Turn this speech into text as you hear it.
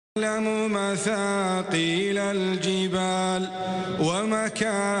يعلم مثاقيل الجبال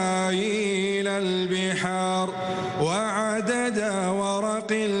ومكاييل البحار وعدد ورق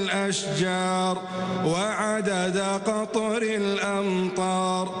الأشجار وعدد قطر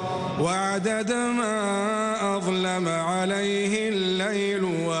الأمطار وعدد ما أظلم عليه الليل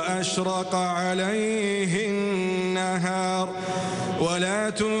وأشرق عليه النهار ولا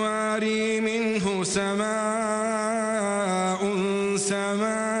تواري منه سماء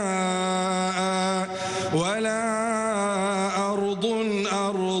ولا أرض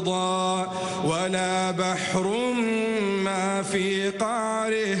أرضا ولا بحر ما في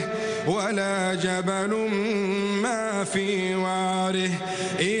قعره ولا جبل ما في وعره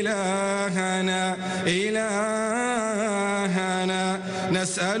إلهنا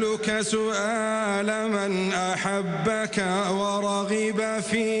نسألك سؤال من أحبك ورغب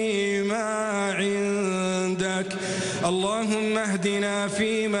فيما عندك. اللهم اهدنا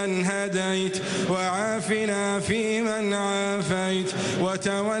فيمن هديت وعافنا فيمن عافيت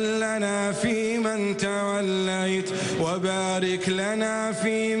وتولنا فيمن توليت وبارك لنا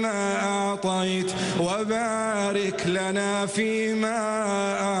فيما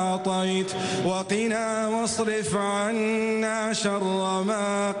أعطيت وقنا واصرف عنا شر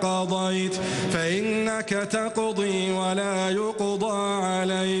ما قضيت فإنك تقضي ولا يقضى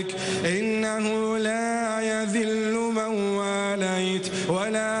عليك إنه لا يذل من واليت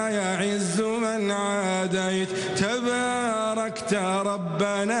ولا يعز من عاديت تباركت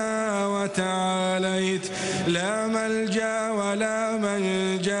ربنا وتعاليت لا ملجأ ولا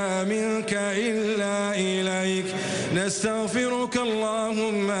منجا منك إلا إليك نستغفرك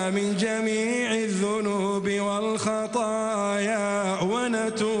اللهم من جميع الذنوب والخطايا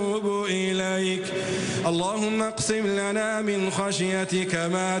ونتوب إليك. اللهم اقسم لنا من خشيتك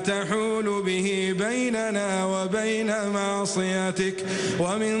ما تحول به بيننا وبين معصيتك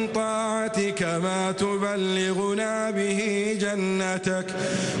ومن طاعتك ما تبلغنا به جنتك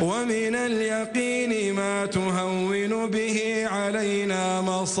ومن اليقين ما تهون به علينا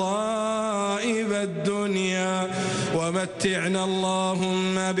مصائب الدنيا ومتعنا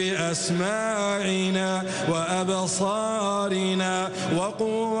اللهم بأسماعنا وأبصارنا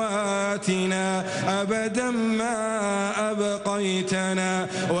وقواتنا أبدا ما أبقيتنا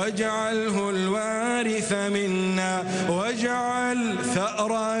واجعله الوارث منا واجعل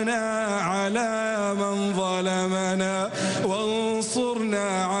ثأرنا على من ظلمنا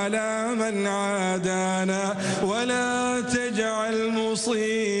وانصرنا على من عادانا ولا تجعل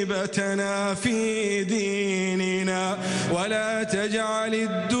مصيبتنا في ديننا ولا تجعل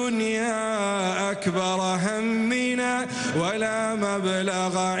الدنيا أكبر همنا ولا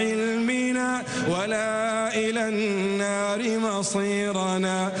مبلغ علمنا ولا إلى النار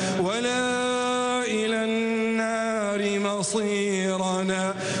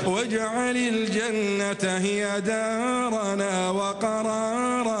مصيرنا واجعل الجنة هي دارنا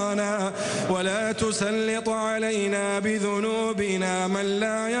وقرارنا ولا تسلط علينا بذنوبنا من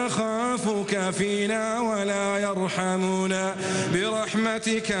لا يخافك فينا ولا يرحمنا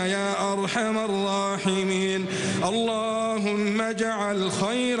برحمتك يا أرحم الراحمين. اللهم اجعل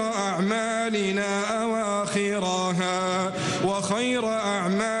خير أعمالنا أواخرها وخير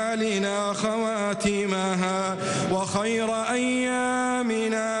أعمالنا خواتمها وخير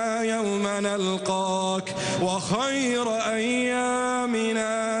أيامنا يوم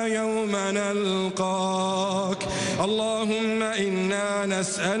نلقاك اللهم إنا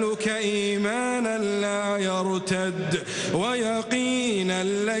نسألك إيمانا لا يرتد ويقينا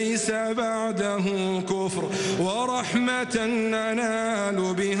ليس بعده كفر ورحمة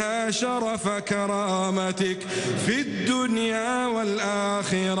ننال بها شرف كرامتك في الدنيا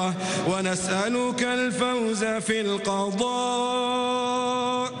والآخرة ونسألك الفوز في القضاء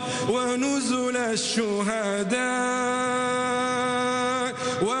ونزل الشهداء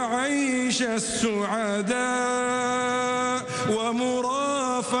وعيش السعداء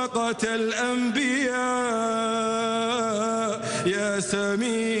ومرافقة الأنبياء يا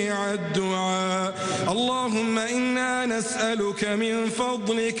سميع الدعاء. اللهم إنا نسألك من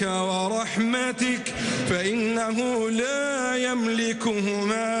فضلك ورحمتك فإنه لا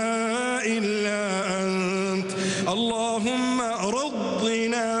يملكهما إلا أنت. اللهم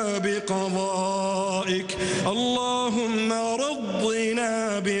رضنا بقضائك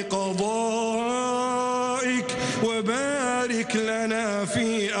وبارك لنا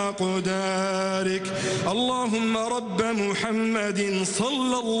في أقدارك. اللهم رب محمد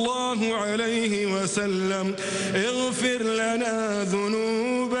صلى الله عليه وسلم اغفر لنا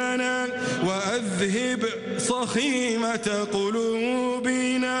ذنوبنا وأذهب صخيمة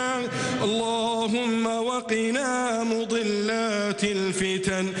قلوبنا اللهم وقنا مضلات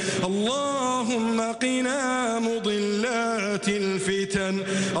الفتن، اللهم قنا مضلات الفتن.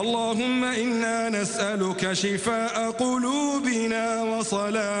 اللهم إنا نسألك شفاء قلوبنا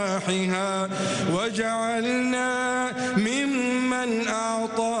وصلاحها، واجعلنا ممن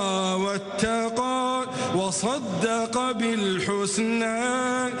أعطى واتقى وصدق بالحسنى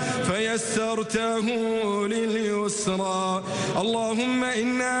فيسرته لليسرى. اللهم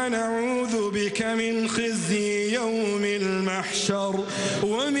إنا نعوذ بك من خزي يوم المحشر،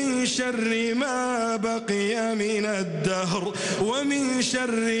 ومن شر ما بقي من الدهر، ومن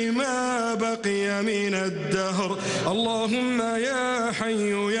شر ما بقي من الدهر. اللهم يا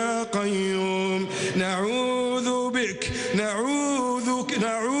حي يا قيوم نعوذ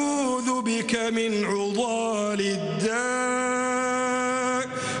بك من عضال الداء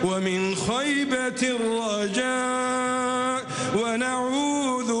ومن خيبة الرجاء،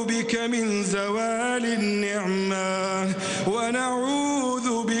 ونعوذ بك من زوال النعمة،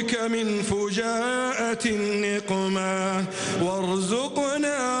 ونعوذ بك من فجاءة النقمة.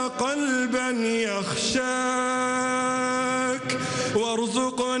 وارزقنا قلبا يخشاك،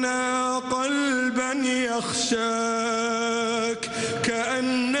 وارزقنا قلبا يخشاك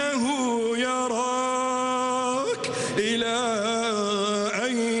كأنه يراك إلى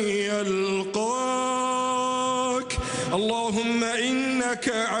أن يلقاك. اللهم إنك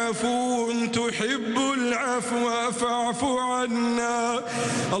عفو تحب العفو فاعف عنا.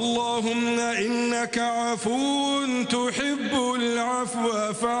 اللهم إنك عفو تحب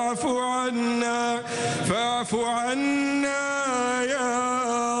العفو فاعف عنا، فاعف عنا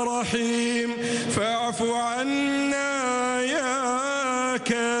يا رحيم، فاعف عنا يا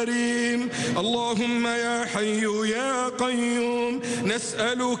كريم. اللهم يا حي يا قيوم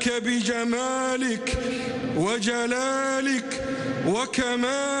نسألك بجمالك وجلالك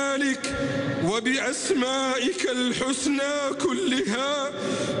وكمالك وبأسمائك الحسنى كلها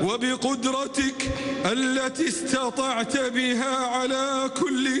وبقدرتك التي استطعت بها على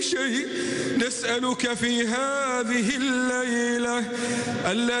كل شيء، نسألك في هذه الليلة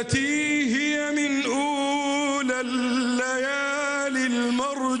التي هي من أولى الليالي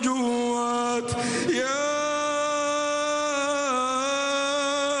المرجوات يا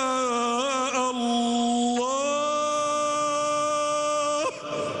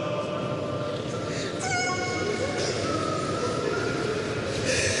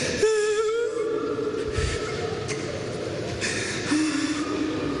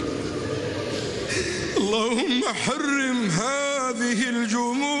اللهم حرم هذه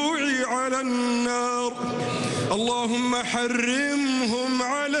الجموع على النار، اللهم حرمهم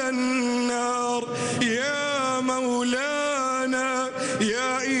على النار يا مولانا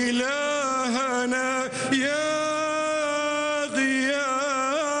يا إلهنا يا غياثنا.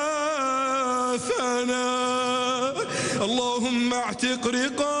 اللهم اعتق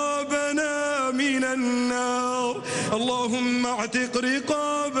رقابنا من النار، اللهم اعتق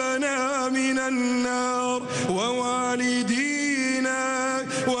رقابنا من النار، ووالدينا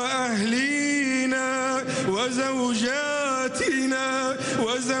وأهلينا وزوجاتنا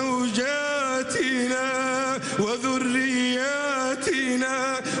وذرياتنا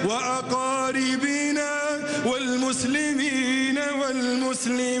وأقاربنا والمسلمين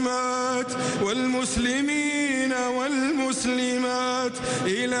والمسلمات.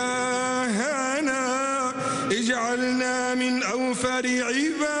 إلهنا اجعلنا من أوفر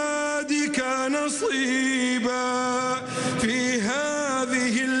عبادك نصيبا في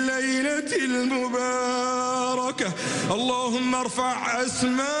هذه الليلة المباركة. اللهم ارفع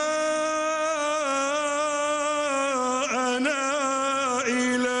أسماءنا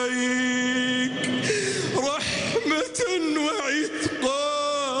إليك رحمة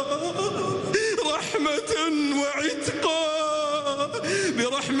وعتقا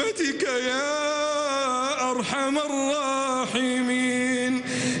برحمتك يا أرحم الراحمين.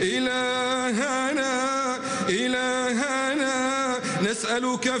 إلهنا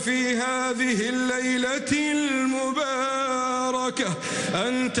نسألك في هذه الليلة المباركة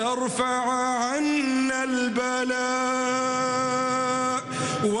أن ترفع عنا البلاء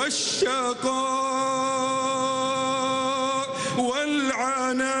والشقاء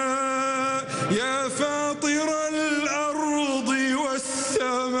والعناء يا فاطر الأرض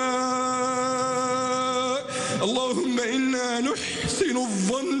والسماء. اللهم إنا نحسن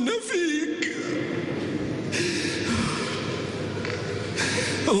الظن فيك.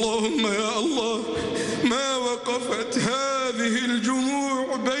 اللهم يا الله ما وقفت هذه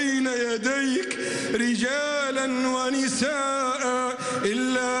الجموع بين يديك رجالا ونساء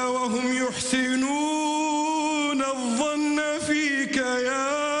إلا وهم يحسنون الظن فيك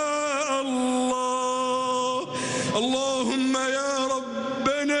يا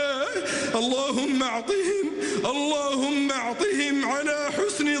اللهم أعطهم على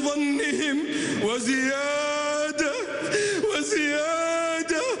حسن ظنهم وزيادة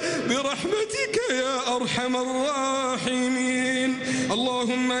برحمتك يا أرحم الراحمين.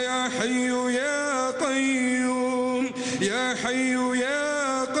 اللهم يا حي يا قيوم، يا حي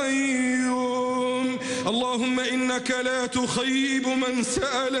يا قيوم، اللهم إنك لا تخيب من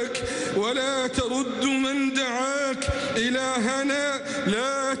سألك ولا ترد من دعاك. إلهنا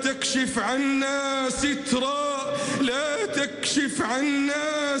لا تكشف عنا سترا، لا تكشف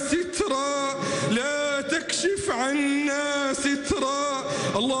عنا سترا، لا تكشف عنا سترا.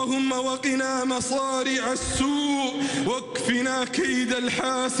 اللهم وقنا مصارع السوء واكفنا كيد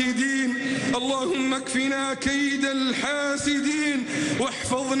الحاسدين. اللهم اكفنا كيد الحاسدين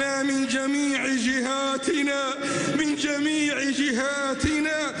واحفظنا من جميع جهاتنا، من جميع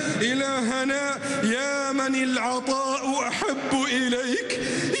جهاتنا. إلهنا يا من العطاء أحب إليك،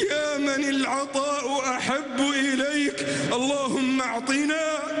 يا من العطاء أحب إليك، اللهم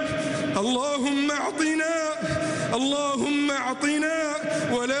أعطنا، اللهم أعطنا، اللهم أعطنا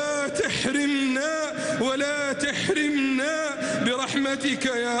ولا تحرمنا، ولا تحرمنا برحمتك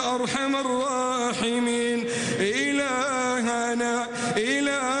يا أرحم الراحمين. إلهنا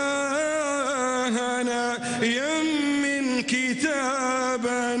إلهنا يمن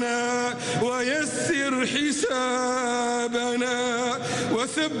كتابنا ويسر حسابنا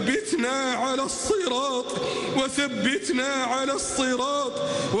وثبتنا على الصراط، وثبتنا على الصراط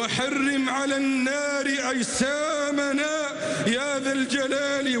وحرم على النار أجسامنا يا ذا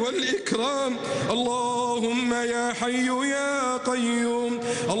الجلال والإكرام. اللهم يا حي يا قيوم،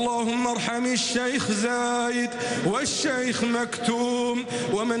 اللهم ارحم الشيخ زايد والشيخ مكتوم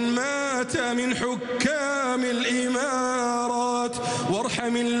ومن مات من حكام الإمارات،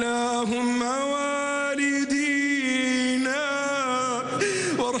 وارحم اللهم والدينا،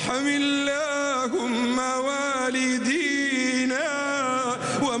 وارحم اللهم والدينا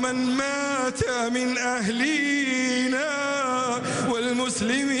ومن مات من أهلينا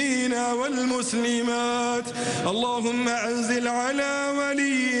والمسلمين والمسلمات. اللهم أنزل على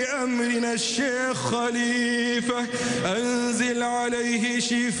ولي أمرنا الشيخ خليفة، أنزل عليه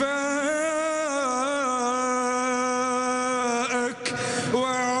شفاءك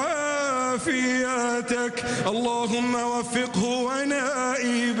وعافيتك. اللهم وفقه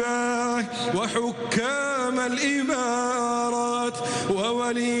ونائبه وحكام الإمارات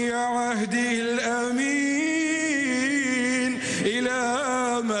وولي عهده الأمين إلى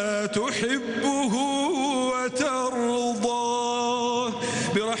ما تحبه وترضاه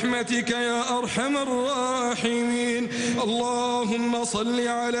برحمتك يا أرحم الراحمين. اللهم صل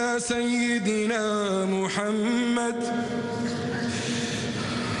على سيدنا محمد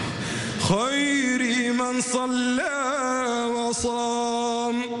خير من صلى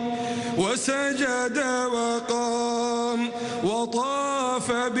وصام وسجد وقام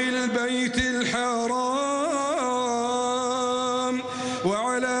وطاف بالبيت الحرام،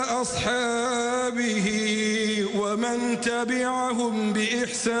 وعلى أصحابه ومن تبعهم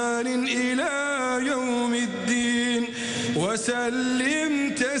بإحسان إلى يوم الدين،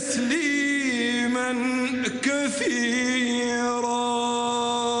 وسلم تسليما كثيرا.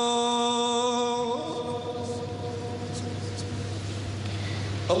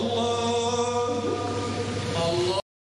 الله